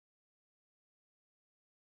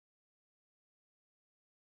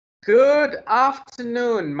Good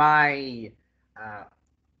afternoon, my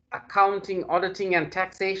accounting, auditing, and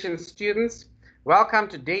taxation students. Welcome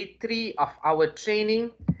to day 3 of our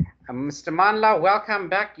training. Mr. Manla, welcome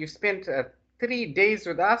back. You spent 3 days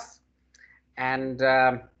with us, and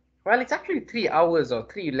well, it's actually 3 hours or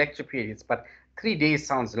 3 lecture periods, but 3 days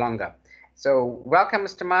sounds longer. So, welcome,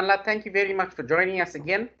 Mr. Manla. Thank you very much for joining us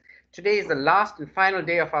again. Today is the last and final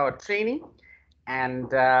day of our training,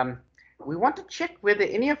 and we want to check whether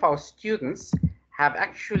any of our students have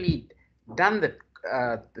actually done the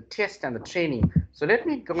test and the training. So let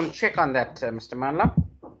me go and check on that, Mr. Manla.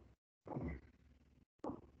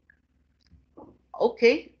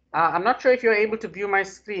 Okay, I'm not sure if you're able to view my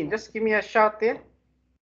screen. Just give me a shout there.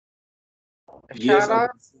 Yes, I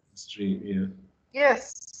can see the stream, yeah.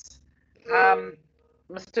 Yes.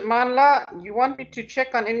 Mr. Manla, you want me to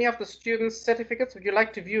check on any of the students' certificates? Would you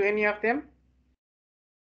like to view any of them?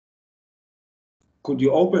 Could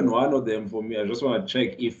you open one of them for me? I just want to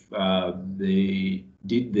check if they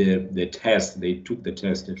did the test. They took the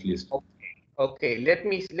test at least. Okay. Let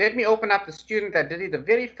me open up the student that did it. The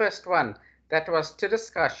very first one, that was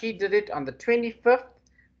Tiriska. She did it on the 25th.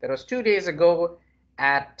 That was 2 days ago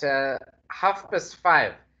at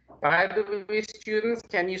 5:30. By the way, students,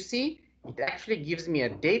 can you see? It actually gives me a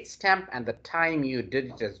date stamp and the time you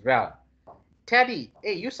did it as well. Teddy,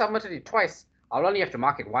 hey, you submitted it twice. I'll only have to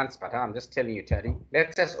mark it once, but I'm just telling you, Teddy.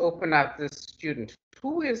 Let's just open up this student.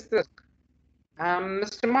 Who is this?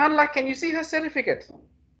 Mr. Manla, can you see her certificate?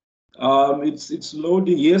 It's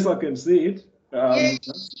loading. Yes, I can see it. Yay.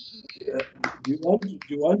 Do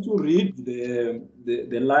you want to read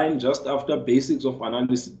the line just after basics of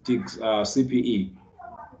analytics CPE?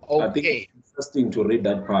 Okay. I think it's interesting to read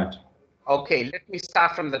that part. Okay, let me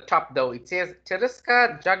start from the top though. It says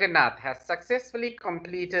Tiriska Jagannath has successfully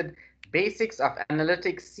completed Basics of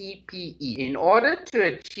Analytics CPE. In order to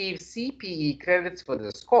achieve CPE credits for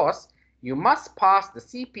this course, you must pass the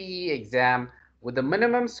CPE exam with a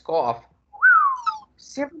minimum score of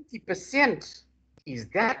 70%. Is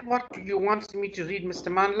that what you want me to read,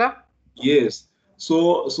 Mr. Mandla? Yes.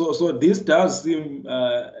 So this does seem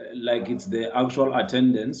like it's the actual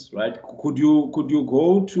attendance, right? Could you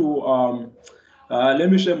go to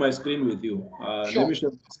let me share my screen with you. Sure. Let me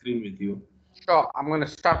share my screen with you. Sure, I'm going to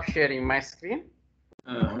stop sharing my screen.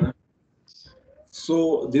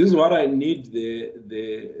 So this is what I need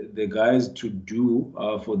the guys to do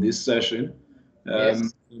for this session.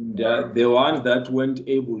 Yes. And, the ones that weren't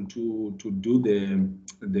able to do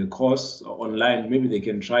the course online, maybe they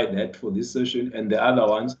can try that for this session, and the other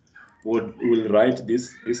ones will write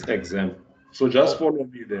this exam. So just follow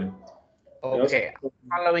me there. Okay, I'm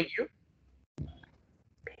following you.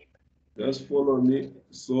 Just follow me.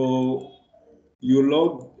 So you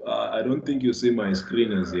log. I don't think you see my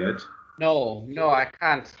screen as yet. No, I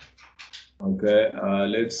can't. Okay.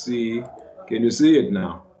 Let's see. Can you see it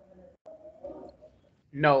now?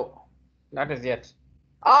 No, not as yet.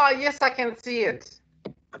 Ah, yes, I can see it.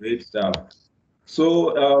 Great stuff.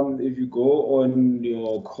 So if you go on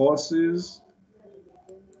your courses,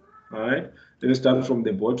 all right, let's start from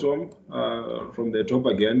the bottom, from the top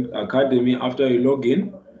again, Academy after you log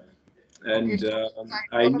in. And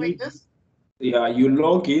I need, yeah, you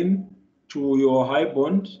log in to your high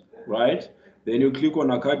bond, right? Then you click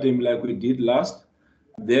on Academy like we did last.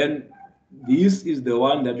 Then this is the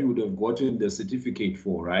one that you would have gotten the certificate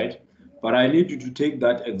for, right? But I need you to take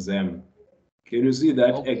that exam. Can you see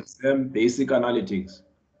that exam, basic analytics?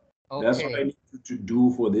 That's what I need you to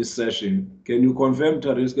do for this session. Can you confirm,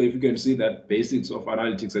 Tariska, if you can see that basics of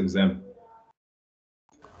analytics exam?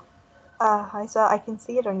 Hi, sir. I can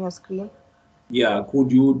see it on your screen. Yeah,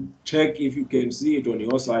 could you check if you can see it on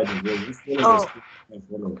your side as well? Just follow the screen.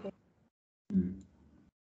 Follow. Okay.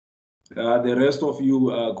 The rest of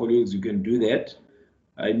you colleagues, you can do that.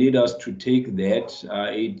 I need us to take that.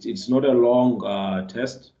 It's not a long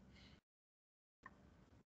test.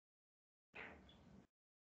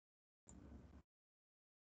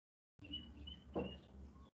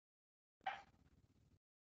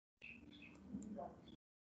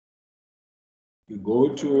 You go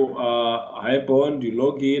to HighBond, you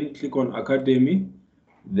log in, click on Academy,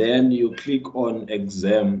 then you click on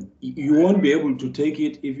exam. You won't be able to take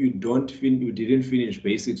it if you didn't finish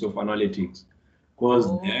basics of analytics,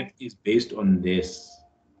 because that is based on this,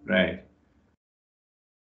 right?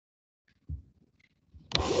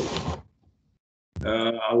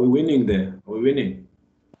 Are we winning there? Are we winning?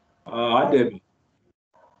 Debbie.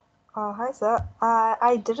 Hi, sir.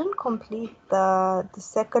 I didn't complete the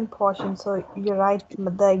second portion, so you're right.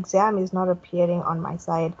 The exam is not appearing on my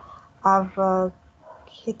side. I've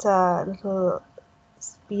hit a little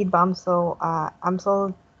speed bump, so I'm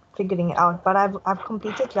still figuring it out. But I've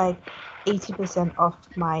completed like 80% of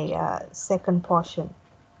my second portion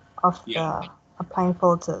of the applying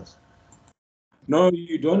filters. No,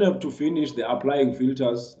 you don't have to finish the applying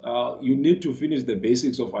filters. You need to finish the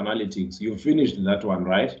basics of analytics. You finished that one,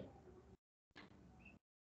 right?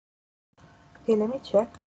 Okay, let me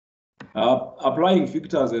check. Applying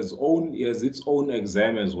filters has its own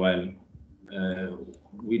exam as well.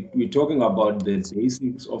 We're talking about the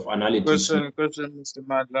basics of analytics. Question, Mr.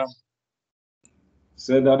 Madla.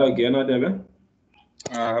 Say that again, Adebe.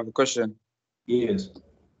 I have a question. Yes.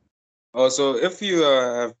 Also, if you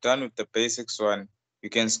have done with the basics one, you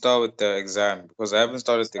can start with the exam, because I haven't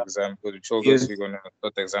started the exam because you told us Yes. we're going to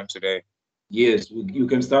start the exam today. Yes, you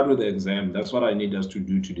can start with the exam. That's what I need us to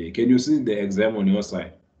do today. Can you see the exam on your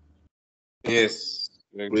side? Yes,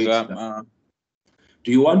 the Great exam.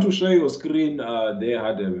 Do you want to share your screen there,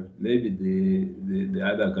 Adebe? Maybe the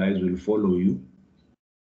other guys will follow you.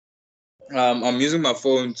 I'm using my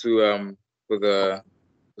phone to for the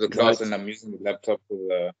class, and I'm using the laptop for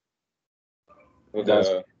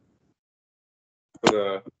the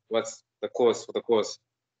what's the course for the course.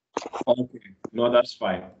 Okay, no, that's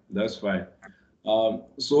fine. That's fine.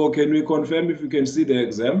 So can we confirm if you can see the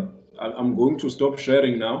exam? I'm going to stop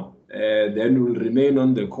sharing now. Then we'll remain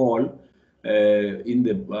on the call in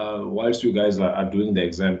the whilst you guys are doing the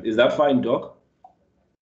exam. Is that fine, Doc?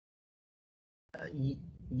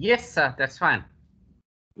 Yes, sir. That's fine.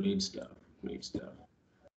 Great stuff. Great stuff.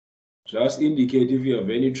 Just indicate if you have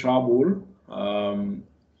any trouble.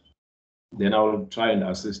 Then I will try and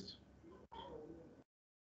assist.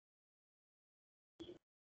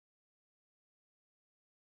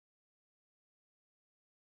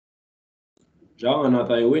 Janganath,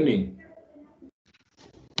 are you winning?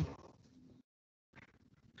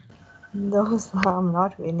 No, sir, I'm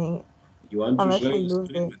not winning. You want to I'm share actually your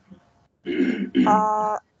screen losing. with me?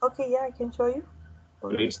 Okay, yeah, I can show you.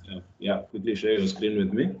 Great stuff. Yeah, quickly share your screen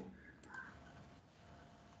with me.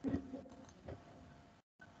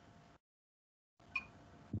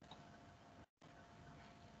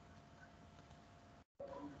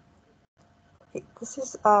 Okay, this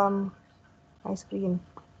is my screen.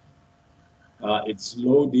 It's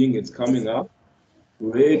loading, it's coming up.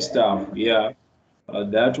 Great stuff. Yeah,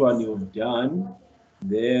 that one you've done.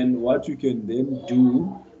 Then what you can then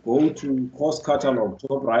do, go to course catalog,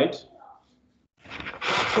 top right.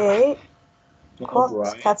 Okay, Top course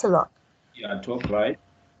right. catalog. Yeah, top right.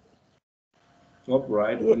 Top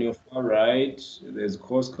right. Yeah. On your far right, there's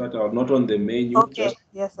course catalog, not on the menu. Okay, Just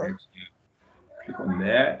yes, sir. click on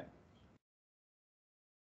that.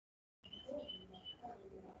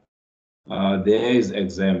 There is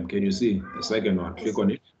exam. Can you see the second one? Click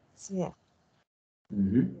on it. Yeah.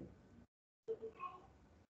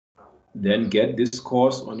 Then get this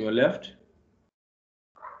course on your left.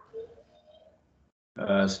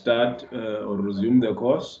 Start or resume the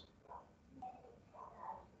course.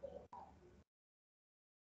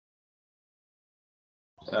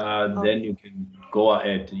 Then you can go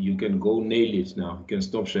ahead. You can go nail it now. You can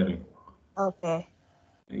stop sharing. Okay.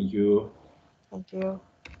 Thank you. Thank you.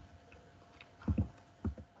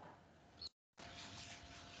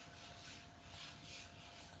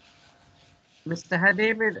 Mr.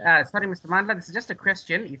 David, sorry, Mr. Mandla, this is just a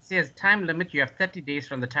question. It says time limit, you have 30 days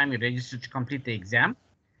from the time you register to complete the exam.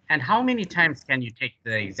 And how many times can you take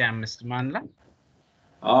the exam, Mr. Mandla?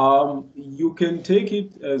 You can take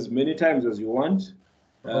it as many times as you want.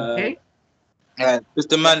 Okay.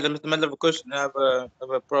 Mr. Mandla, I have a question. I have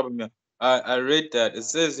a problem here. I read that it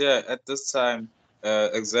says at this time,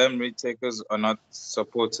 exam retakers are not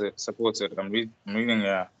supported. I'm reading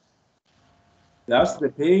here. That's the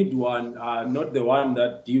paid one, not the one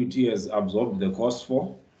that DUT has absorbed the cost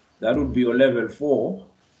for. That would be your level 4.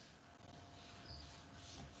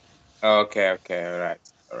 Okay, all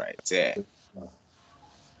right, yeah.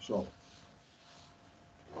 Sure.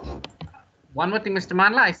 One more thing, Mr.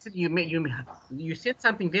 Mandla, I said you said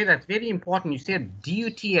something there that's very important. You said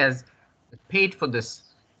DUT has paid for this,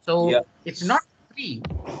 so it's not free.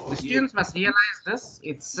 The students must realize this.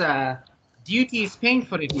 It's DUT is paying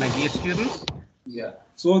for it, my dear students. Yeah.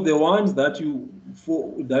 So the ones that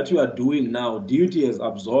you are doing now, DUT has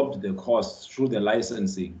absorbed the costs through the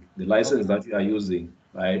licensing, the license that you are using,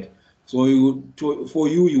 right? So for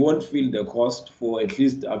you, you won't feel the cost for at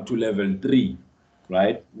least up to level 3,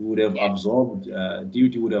 right? We would have absorbed,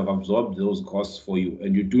 DUT would have absorbed those costs for you,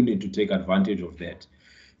 and you do need to take advantage of that.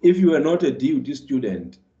 If you are not a DUT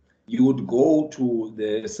student, you would go to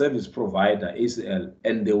the service provider, ACL,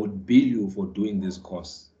 and they would bill you for doing this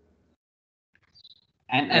course.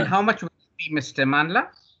 And how much would it be, Mr. Mandla?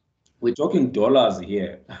 We're talking dollars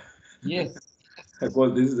here. Yes.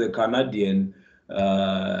 because this is a Canadian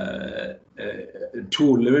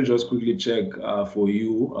tool. Let me just quickly check for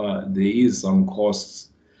you. There is some costs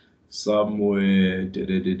somewhere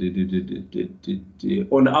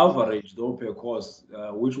on average though per course,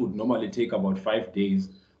 which would normally take about 5 days,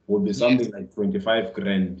 would be something like 25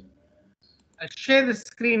 grand. Share the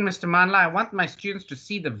screen, Mr. Manla. I want my students to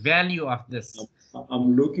see the value of this.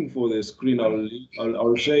 I'm looking for the screen.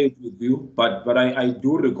 I'll share it with you. But I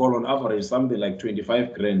do recall on average something like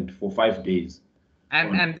 25 grand for 5 days.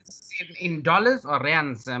 And in dollars or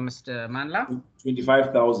rands, Mr. Manla?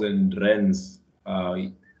 25,000 rands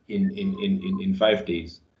in 5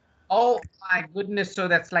 days. Oh my goodness! So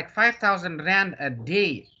that's like 5,000 rand a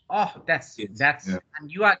day. Oh, that's Yeah.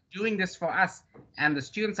 And you are doing this for us, and the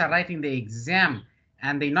students are writing the exam,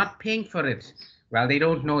 and they're not paying for it. Well, they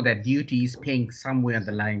don't know that duty is paying somewhere on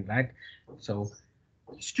the line, right? So,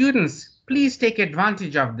 students, please take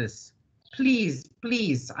advantage of this. Please,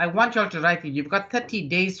 please, I want y'all to write it. You've got 30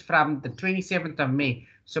 days from the 27th of May.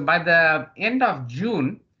 So by the end of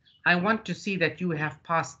June, I want to see that you have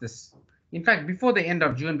passed this. In fact, before the end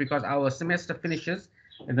of June, because our semester finishes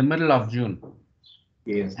in the middle of June.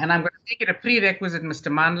 Yes. And I'm going to make it a prerequisite,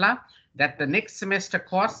 Mr. Manla, that the next semester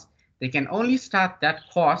course, they can only start that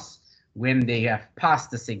course when they have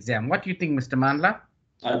passed this exam. What do you think, Mr. Manla?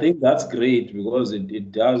 I think that's great because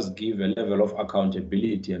it does give a level of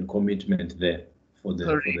accountability and commitment there for the.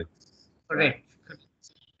 Correct.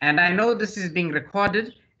 And I know this is being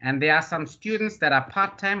recorded, and there are some students that are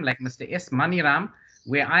part-time, like Mr. S. Maniram,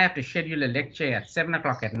 where I have to schedule a lecture at 7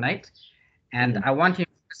 o'clock at night. And I want him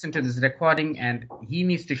to listen to this recording, and he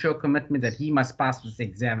needs to show commitment that he must pass this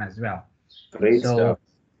exam as well. Great stuff.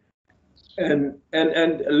 And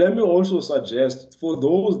let me also suggest for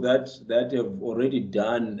those that have already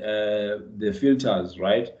done the filters,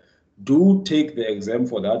 right? Do take the exam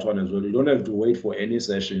for that one as well. You don't have to wait for any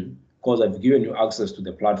session because I've given you access to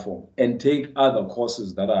the platform, and take other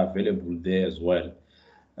courses that are available there as well.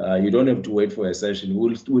 You don't have to wait for a session.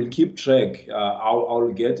 We'll keep track.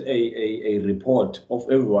 I'll get a report of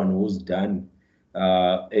everyone who's done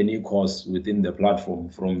any course within the platform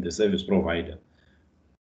from the service provider.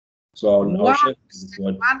 So I'll share this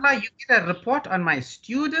report. Manla, you get a report on my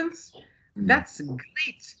students? That's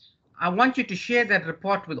great. I want you to share that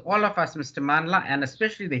report with all of us, Mr. Manla, and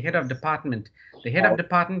especially the head of department. The head of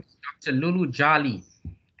department is Dr. Lulu Jali,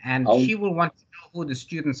 and she will want to know who the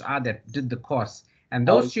students are that did the course. And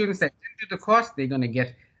those students that didn't do the course, they're going to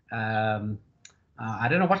get, I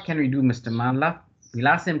don't know, what can we do, Mr. Manla? We'll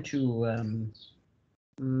ask them to,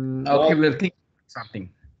 okay, we'll think of something.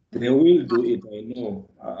 They will do it, I know.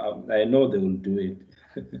 I know they will do it.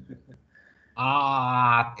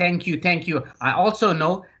 Thank you, thank you. I also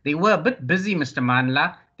know they were a bit busy, Mr.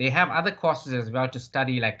 Manla. They have other courses as well to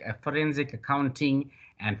study, like forensic accounting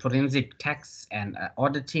and forensic tax and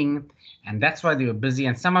auditing, and that's why they were busy.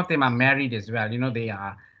 And some of them are married as well. You know,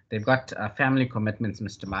 they've got family commitments,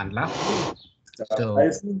 Mr. Manla. So I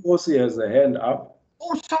think Kosi has a hand up.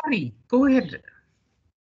 Oh, sorry. Go ahead.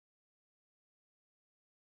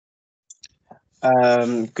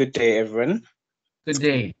 Good day, everyone. Good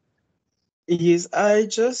day. Yes, I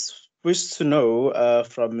just wish to know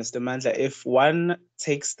from Mr. Mandla, if one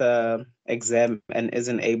takes the exam and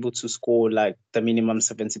isn't able to score like the minimum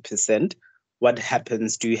 70%, what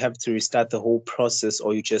happens? Do you have to restart the whole process,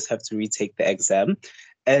 or you just have to retake the exam?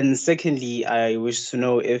 And secondly, I wish to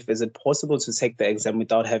know if is it possible to take the exam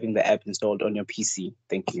without having the app installed on your PC?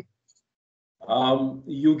 Thank you.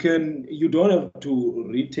 You don't have to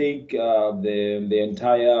retake the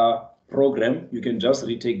entire program. You can just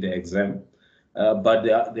retake the exam, but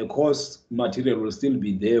the course material will still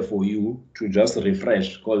be there for you to just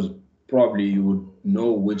refresh, because probably you would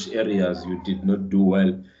know which areas you did not do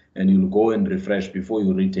well, and you'll go and refresh before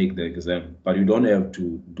you retake the exam. But you don't have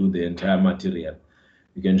to do the entire material.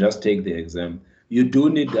 You can just take the exam. You do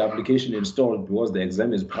need the application installed because the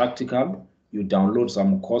exam is practical. You download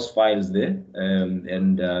some course files there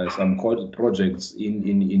and some projects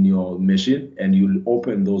in your machine, and you'll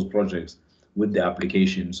open those projects with the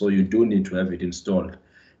application. So you do need to have it installed.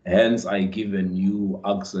 Hence, I've given you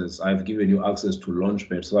access to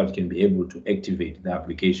Launchpad so that you can be able to activate the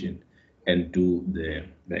application and do the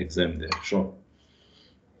exam there. Sure.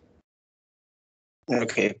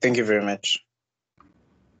 Okay, thank you very much.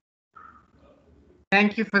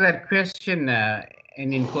 Thank you for that question,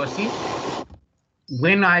 Nkosi.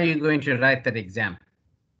 When are you going to write that exam?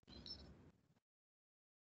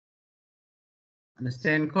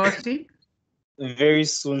 Mr. Nkosi? Very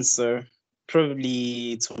soon, sir.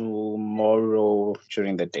 Probably tomorrow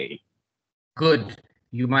during the day. Good.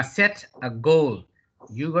 You must set a goal.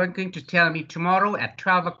 You are going to tell me tomorrow at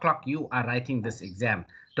 12 o'clock you are writing this exam.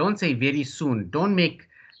 Don't say very soon. Don't make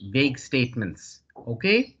vague statements.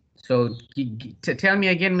 Okay? So tell me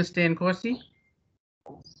again, Mr. Nkosi.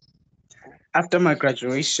 After my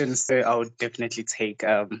graduation, sir, I would definitely take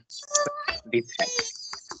BTEC.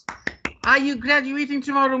 Are you graduating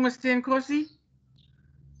tomorrow, Mr. Nkosi?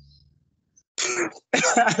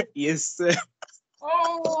 Yes, sir.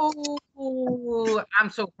 Oh, I'm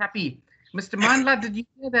so happy. Mr. Mandla, did you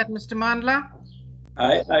hear that, Mr. Mandla?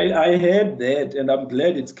 I heard that, and I'm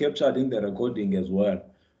glad it's captured in the recording as well.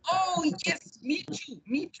 Oh, yes, me too,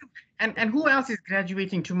 me too. And who else is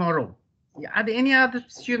graduating tomorrow? Are there any other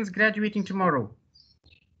students graduating tomorrow?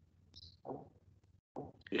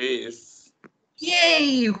 Yes.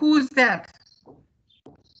 Yay, who's that?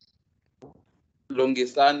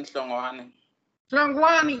 Lungisani Hlongwane.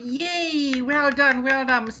 Hlongwane, yay, well done,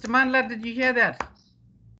 Mr. Mandla, did you hear that?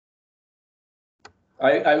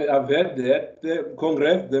 I've heard that.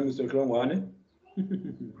 Congrats, Mr. Klongwane.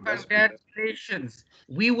 Congratulations.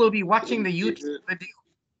 We will be watching the YouTube video.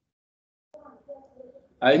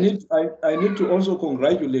 I need to also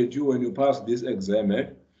congratulate you when you pass this exam.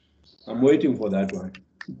 I'm waiting for that one.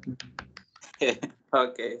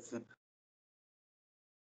 Okay.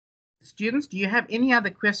 Students, do you have any other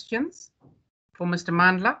questions for Mr.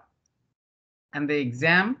 Mandla and the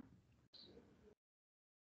exam?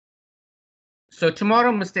 So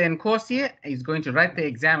tomorrow, Mr. Nkosi is going to write the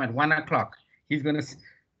exam at 1 o'clock. He's going to,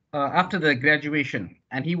 after the graduation,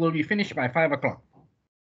 and he will be finished by 5 o'clock.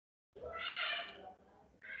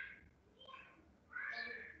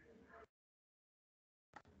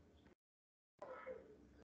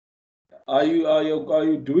 Are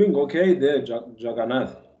you doing okay there,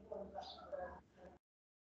 Jagannath?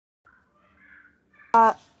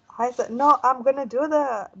 Hi, sir. No, I'm gonna do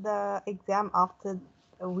the exam after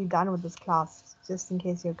we're done with this class, just in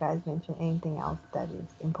case you guys mention anything else that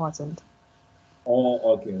is important. Oh,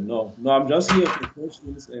 okay. No, I'm just here for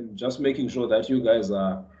questions and just making sure that you guys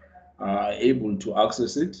are able to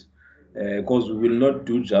access it, because we will not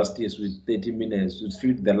do justice with 30 minutes,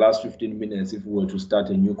 with the last 15 minutes if we were to start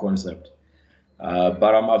a new concept.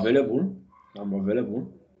 But I'm available.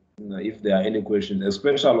 If there are any questions,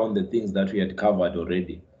 especially on the things that we had covered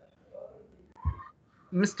already.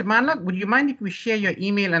 Mr. Mandla, would you mind if we share your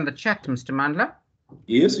email in the chat, Mr. Mandla?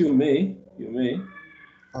 Yes, you may. You may.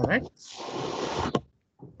 All right.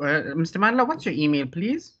 Mr. Mandla, what's your email,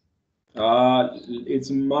 please?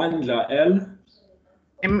 It's Mandla L.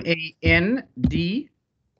 MAND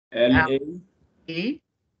LA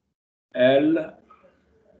L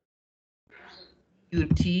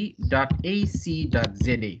ut.ac.za.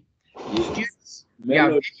 Yes. Yeah,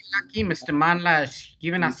 very lucky. Mr. Mandla has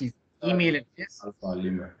given us his email address.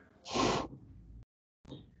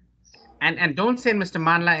 And don't send Mr.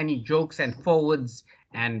 Mandla any jokes and forwards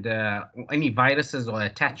and any viruses or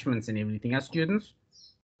attachments and everything else, students.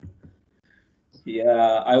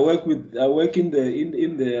 Yeah, I work in the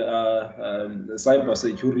cyber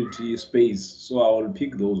security space, so I will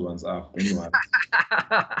pick those ones up. Anyway.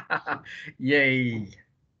 Yay.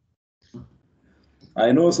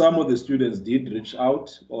 I know some of the students did reach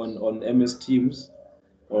out on MS Teams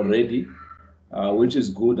already, which is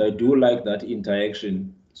good. I do like that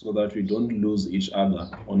interaction so that we don't lose each other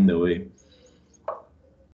on the way.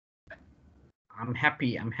 I'm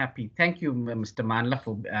happy. Thank you, Mr. Mandla,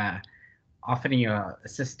 for offering your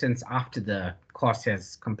assistance after the course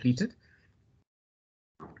has completed.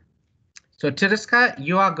 So Tiriska,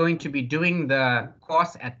 you are going to be doing the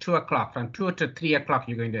course at 2 o'clock. From 2 to 3 o'clock,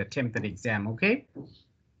 you're going to attempt the exam, okay?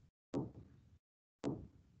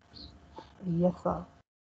 Yes, sir.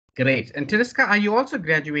 Great. And Tiriska, are you also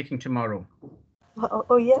graduating tomorrow?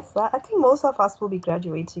 Oh, yes, sir. I think most of us will be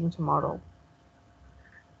graduating tomorrow.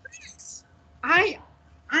 Yes. I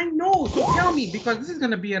know. So tell me, because this is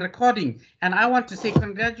going to be a recording, and I want to say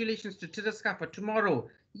congratulations to Tiriska for tomorrow.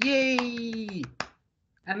 Yay!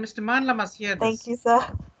 And Mr. Mandla must hear this. Thank you, sir.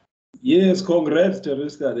 Yes, congrats,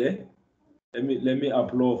 Tiriska. There. Let me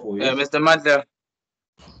applaud for you. Mr. Mandla.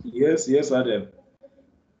 Yes, Adam.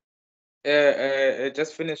 I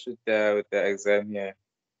just finished with the exam. Yeah.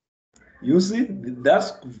 You see,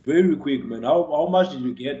 that's very quick, man. How much did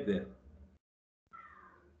you get there?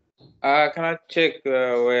 Can I check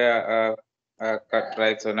where I got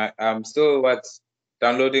right or not? I'm still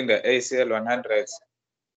downloading the ACL 100.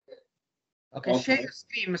 Okay, share your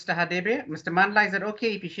screen, Mr. Hadebe. Mr. Mandla, is it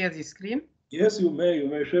okay if he shares his screen? Yes, you may. You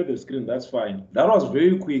may share the screen. That's fine. That was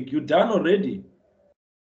very quick. You done already.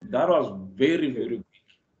 That was very, very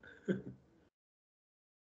quick.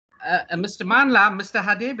 Mr. Mandla, Mr.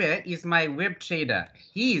 Hadebe is my web trader.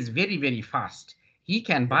 He is very, very fast. He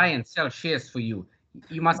can buy and sell shares for you.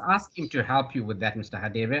 You must ask him to help you with that, Mr.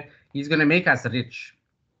 Hadebe. He's going to make us rich.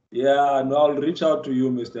 Yeah, no, I'll reach out to you,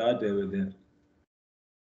 Mr. Hadebe, then.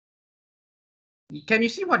 Can you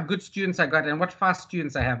see what good students I got and what fast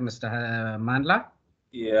students I have, Mr. Mandla?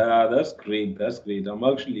 Yeah, that's great. That's great. I'm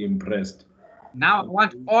actually impressed. Now I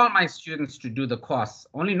want all my students to do the course,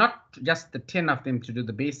 only not just the 10 of them to do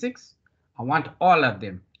the basics. I want all of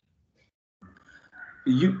them.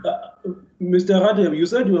 You, Mr. Hadebe, you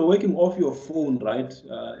said you were working off your phone, right?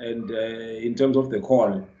 And in terms of the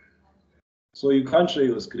call. So you can't share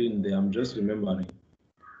your screen there. I'm just remembering.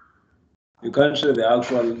 You can't share the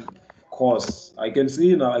actual course. I can see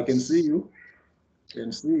you now. I can see you.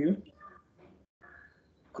 Can see you.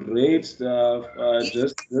 Great stuff.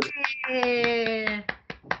 Yeah.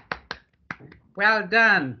 Well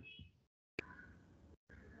done.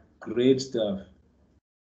 Great stuff.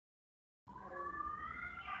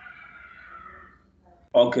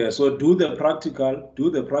 Okay, so do the practical. Do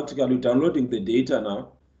the practical. You're downloading the data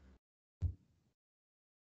now.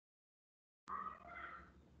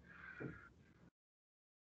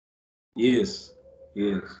 Yes,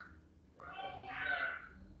 yes.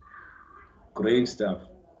 Great stuff.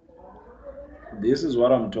 This is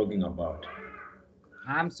what I'm talking about.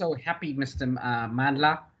 I'm so happy, Mr.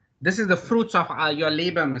 Mandla. This is the fruits of your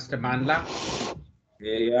labor, Mr. Mandla.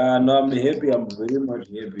 Yeah, no, I'm happy. I'm very much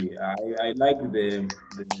happy. I like the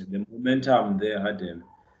momentum there, Hadem.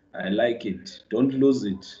 I like it. Don't lose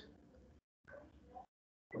it.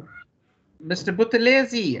 Mr.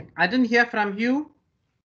 Buthelezi, I didn't hear from you.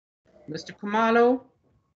 Mr. Kumalo.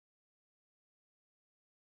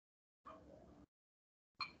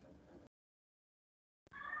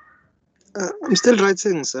 I'm still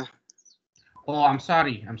writing, sir. Oh, I'm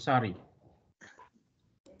sorry. I'm sorry.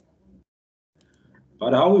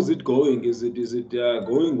 But how is it going? Is it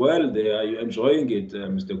going well there? Are you enjoying it,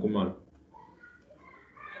 Mr. Kumalo?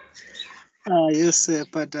 Yes, sir,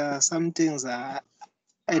 but some things I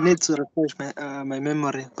need to refresh my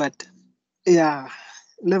memory. But yeah,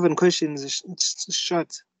 11 questions is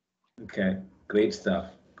short. Okay, great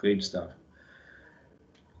stuff. Great stuff.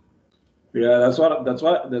 Yeah, that's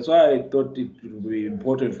why I thought it would be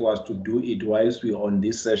important for us to do it whilst we're on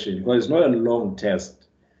this session, because it's not a long test.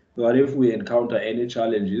 But if we encounter any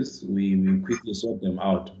challenges, we quickly sort them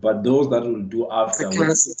out. But those that we'll do after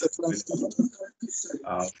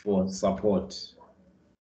for support.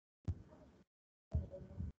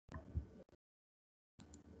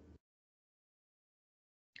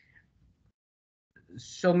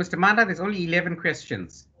 So, Mr. Manda, there's only 11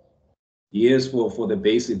 questions. Yes, for the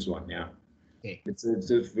basics one, yeah. Okay. It's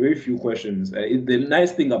a very few questions. The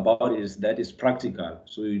nice thing about it is that it's practical,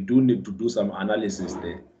 so you do need to do some analysis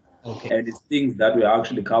there. Okay. And it's things that were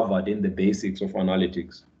actually covered in the basics of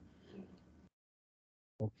analytics.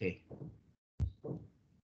 Okay.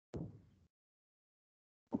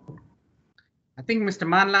 I think, Mr.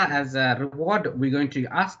 Manla, as a reward, we're going to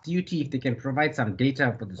ask DUT if they can provide some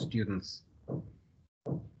data for the students.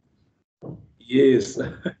 Yes,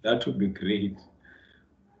 that would be great.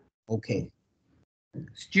 Okay.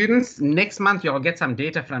 Students, next month you'll get some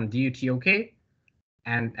data from DUT, okay?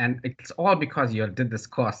 And it's all because you did this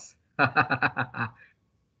course.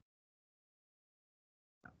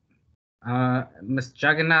 Ms.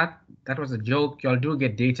 Jagannath, that was a joke. You'll do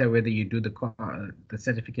get data whether you do the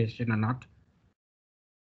certification or not.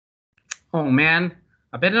 Oh man,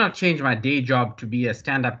 I better not change my day job to be a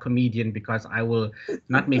stand-up comedian because I will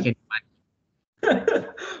not make any money.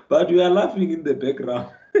 But you are laughing in the background.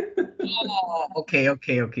 Oh, okay.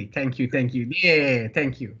 Thank you. Yeah,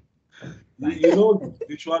 thank you. You know,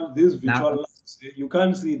 these virtual laughs, you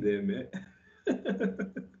can't see them. Eh?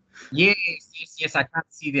 Yes, I can't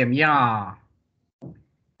see them. Yeah.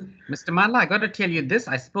 Mr. Mala, I got to tell you this.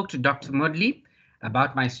 I spoke to Dr. Modley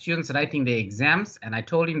about my students writing their exams, and I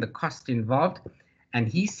told him the cost involved, and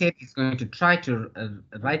he said he's going to try to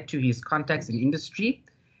write to his contacts in industry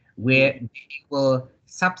where they will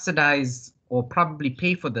subsidize or probably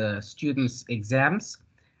pay for the students' exams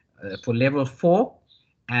for level 4,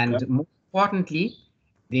 and more importantly,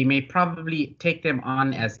 they may probably take them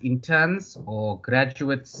on as interns or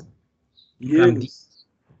graduates. Yes.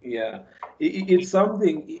 Yeah, it's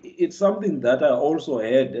something that I also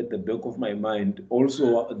had at the back of my mind.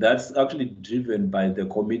 Also, that's actually driven by the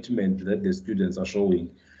commitment that the students are showing.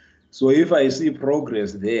 So if I see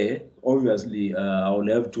progress there, obviously I will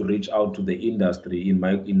have to reach out to the industry in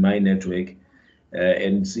my network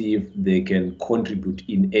and see if they can contribute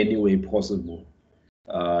in any way possible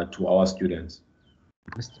to our students.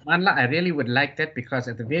 Mr. Manla, I really would like that, because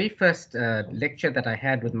at the very first lecture that I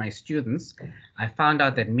had with my students, I found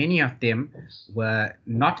out that many of them were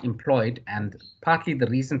not employed, and partly the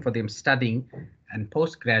reason for them studying and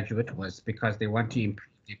postgraduate was because they want to improve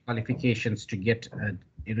their qualifications to get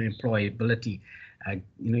employability.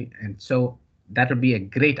 And so that would be a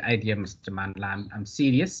great idea, Mr. Manla. I'm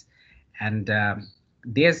serious, and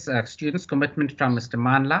there's a student's commitment from Mr.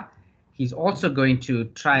 Manla. He's also going to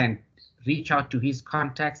try and reach out to his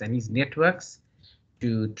contacts and his networks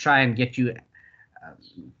to try and get you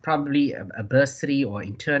probably a bursary or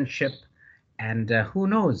internship, and who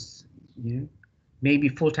knows, maybe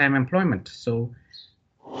full-time employment. So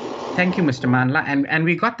thank you, Mr. Manla. And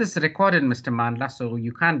we got this recorded, Mr. Manla, so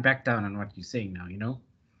you can't back down on what you're saying now,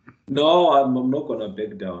 No, I'm not gonna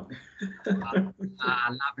back down.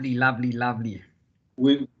 Lovely, lovely, lovely.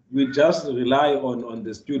 We just rely on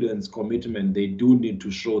the students' commitment. They do need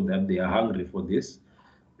to show that they are hungry for this,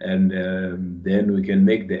 and then we can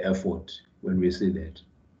make the effort when we see that.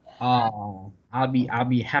 Oh, I'll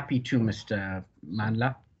be happy to, Mr.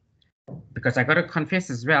 Manla, because I got to confess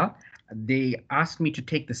as well. They asked me to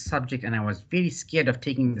take the subject, and I was very scared of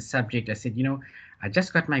taking the subject. I said, I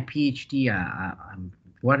just got my PhD. I'm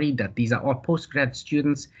worried that these are all postgrad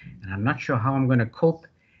students, and I'm not sure how I'm going to cope.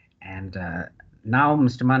 And now,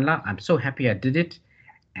 Mr. Manla, I'm so happy I did it.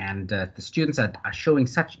 And the students are showing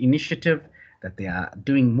such initiative that they are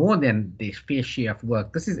doing more than their fair share of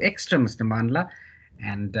work. This is extra, Mr. Manla.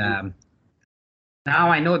 And now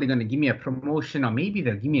I know they're going to give me a promotion, or maybe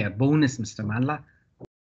they'll give me a bonus, Mr. Manla.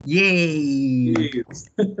 Yay! Yes.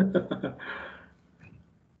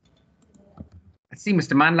 I see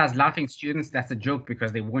Mr. Manla's laughing. Students, that's a joke,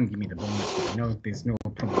 because they won't give me the bonus. There's no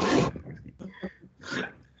promotion.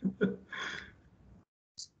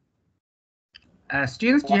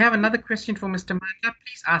 Students, do you have another question for Mr. Manla?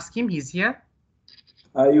 Please ask him. He's here.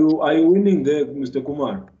 Are you winning there, Mr.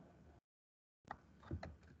 Kumar?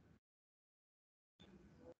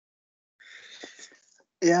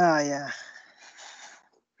 Yeah.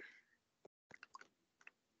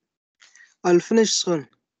 I'll finish soon.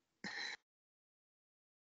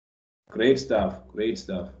 Great stuff. Great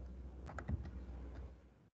stuff.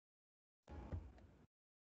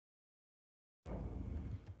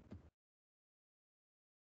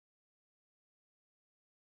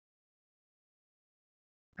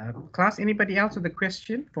 Class, anybody else with a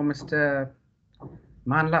question for Mr.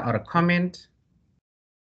 Manla or a comment?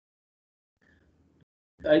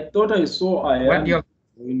 I thought I saw Ayanda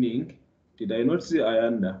winning. Did I not see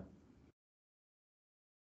Ayanda?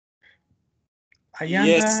 Ayanda,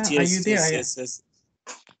 yes, are you there? yes.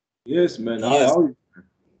 Yes, man. Yes. How?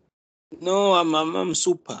 No, I'm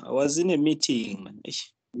super. I was in a meeting, man.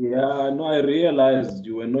 Yeah, no, I realized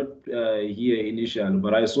you were not here initially,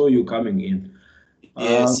 but I saw you coming in.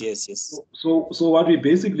 Yes. So what we're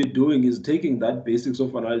basically doing is taking that basics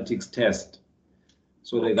of analytics test.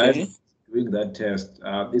 So the guys doing that test.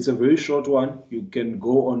 It's a very short one. You can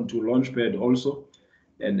go on to Launchpad also,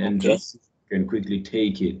 and just can quickly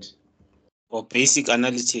take it. Or basic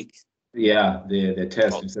analytics. Yeah, the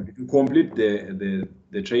test. It's to complete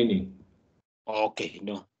the training. Okay,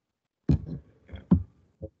 no.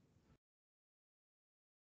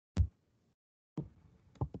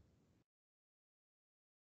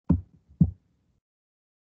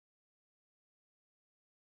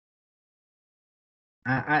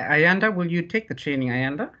 Ayanda, will you take the training,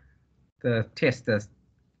 Ayanda? The test. Do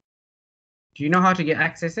you know how to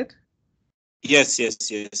access it? Yes.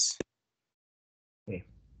 Okay.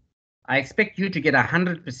 I expect you to get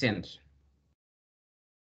 100%.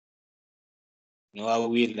 No, I will.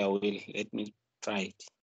 Let me try it.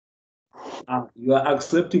 You are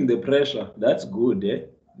accepting the pressure. That's good, eh?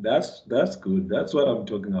 That's good. That's what I'm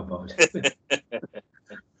talking about.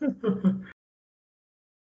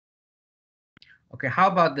 Okay, how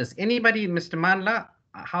about this? Anybody, Mr. Manla,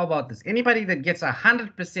 how about this? Anybody that gets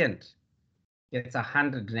 100% gets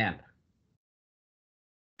 100 rand.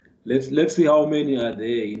 Let's see how many are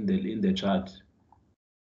there in the chat,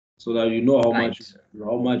 so that you know how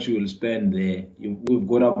much you will spend there. We've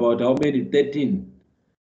got about how many? 13.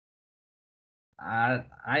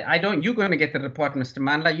 I don't. You're going to get the report, Mr.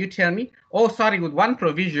 Manla. You tell me. Oh, sorry. With one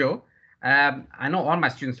proviso, I know all my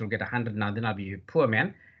students will get 100 now. Then I'll be a poor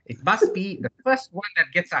man. It must be the first one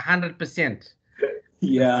that gets 100%.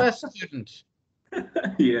 Yeah. The first student.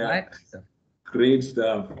 Yeah. Right? Great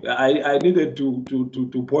stuff. I needed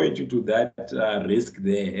to point you to that risk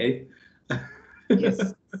there. Eh?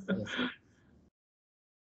 Yes.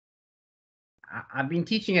 I've been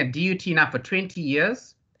teaching at DUT now for 20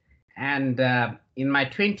 years. And in my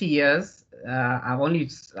 20 years, I've only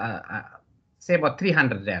Say about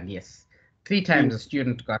 300 Rand, yes. 3 times a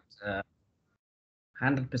student got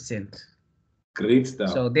 100%. Great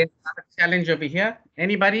stuff. So there's another challenge over here.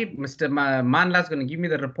 Anybody? Mr. Manla is going to give me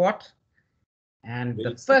the report. And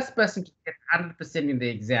the first person to get 100% in the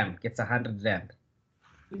exam gets 100 Rand.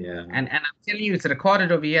 Yeah. And I'm telling you, it's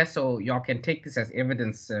recorded over here, so y'all can take this as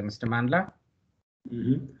evidence, Mr. Mandla.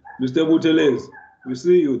 Mr. Buteles, we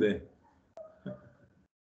see you there.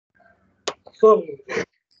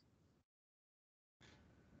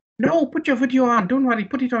 No, put your video on. Don't worry,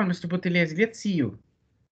 put it on, Mr. Buteles. Let's see you.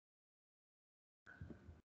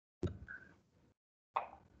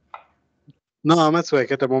 No, I'm at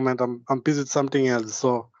work at the moment. I'm busy with something else.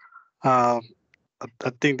 So I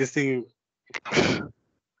think this thing,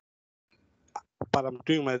 but I'm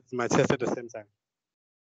doing my test at the same time.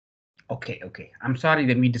 Okay. I'm sorry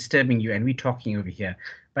that we're disturbing you and we're talking over here.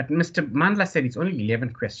 But Mr. Mandla said it's only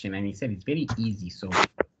 11 questions and he said it's very easy. So,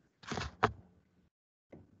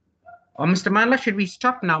 Mr. Mandla, should we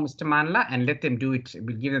stop now, Mr. Mandla, and let them do it?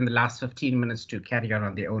 We'll give them the last 15 minutes to carry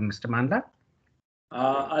on their own, Mr. Mandla.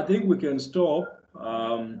 I think we can stop.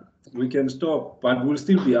 But we'll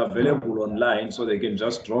still be available online, so they can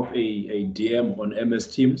just drop a DM on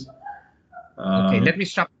MS Teams. Okay, let me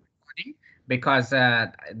stop recording because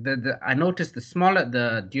I noticed the smaller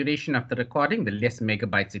the duration of the recording, the less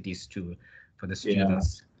megabytes it is for the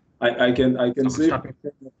students. I can say